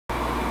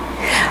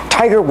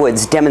Tiger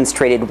Woods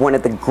demonstrated one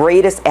of the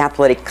greatest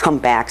athletic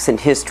comebacks in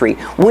history,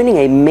 winning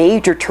a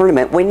major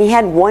tournament when he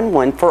had won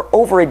one for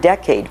over a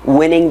decade,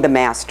 winning the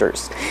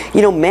Masters.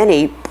 You know,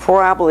 many,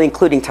 probably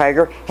including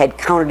Tiger, had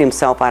counted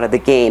himself out of the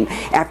game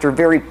after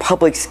very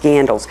public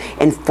scandals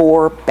and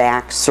 4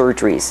 back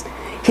surgeries.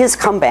 His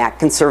comeback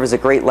can serve as a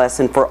great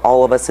lesson for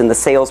all of us in the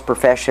sales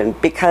profession,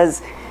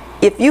 because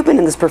if you've been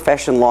in this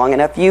profession long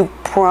enough, you've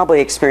probably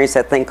experienced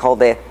that thing called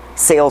the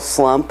sales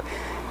slump.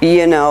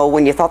 You know,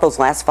 when you thought those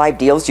last 5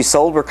 deals you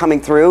sold were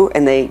coming through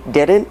and they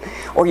didn't,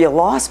 or you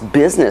lost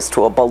business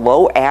to a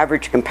below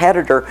average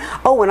competitor.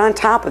 Oh, and on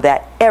top of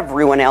that,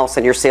 everyone else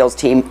on your sales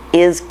team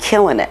is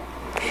killing it.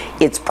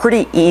 It's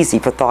pretty easy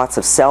for thoughts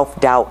of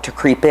self-doubt to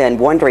creep in,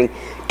 wondering,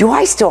 do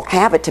I still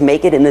have it to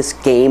make it in this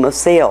game of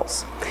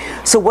sales?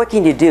 So what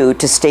can you do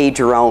to stage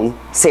your own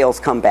sales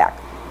comeback?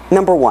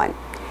 Number 1,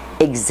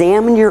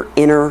 examine your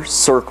inner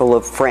circle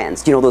of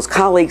friends. You know, those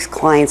colleagues,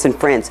 clients, and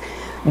friends.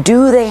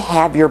 Do they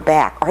have your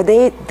back? Are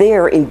they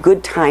there in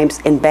good times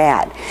and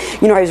bad?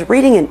 You know, I was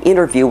reading an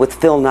interview with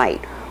Phil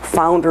Knight,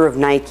 founder of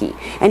Nike,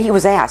 and he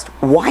was asked,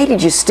 why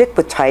did you stick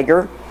with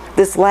Tiger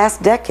this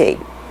last decade?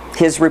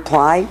 His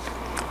reply,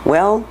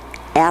 well,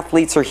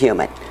 athletes are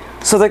human,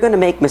 so they're going to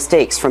make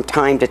mistakes from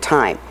time to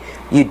time.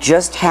 You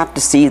just have to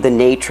see the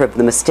nature of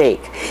the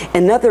mistake.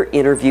 Another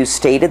interview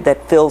stated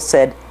that Phil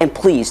said, and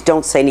please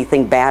don't say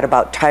anything bad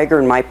about Tiger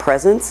in my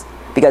presence,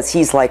 because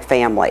he's like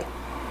family.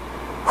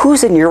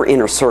 Who's in your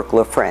inner circle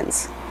of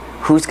friends?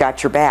 Who's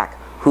got your back?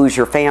 Who's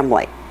your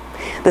family?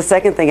 The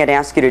second thing I'd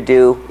ask you to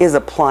do is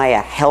apply a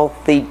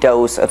healthy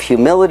dose of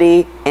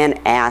humility and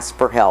ask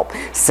for help.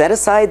 Set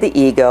aside the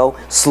ego,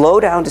 slow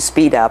down to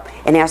speed up,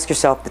 and ask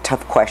yourself the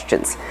tough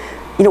questions.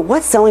 You know,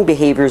 what selling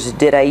behaviors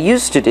did I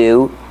used to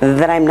do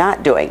that I'm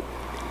not doing?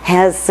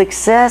 Has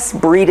success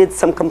breeded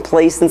some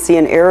complacency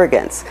and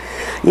arrogance?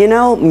 You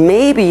know,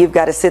 maybe you've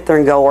got to sit there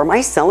and go, are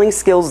my selling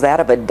skills that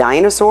of a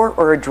dinosaur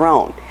or a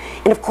drone?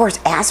 And of course,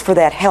 ask for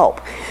that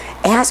help.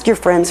 Ask your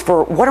friends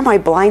for, what are my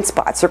blind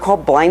spots? They're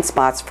called blind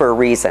spots for a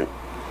reason.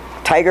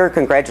 Tiger,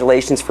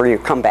 congratulations for your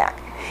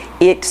comeback.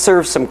 It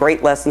serves some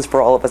great lessons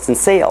for all of us in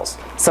sales.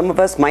 Some of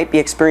us might be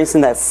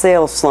experiencing that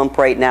sales slump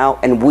right now,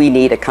 and we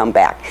need a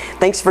comeback.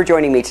 Thanks for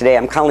joining me today.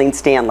 I'm Colleen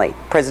Stanley,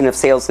 President of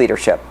Sales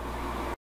Leadership.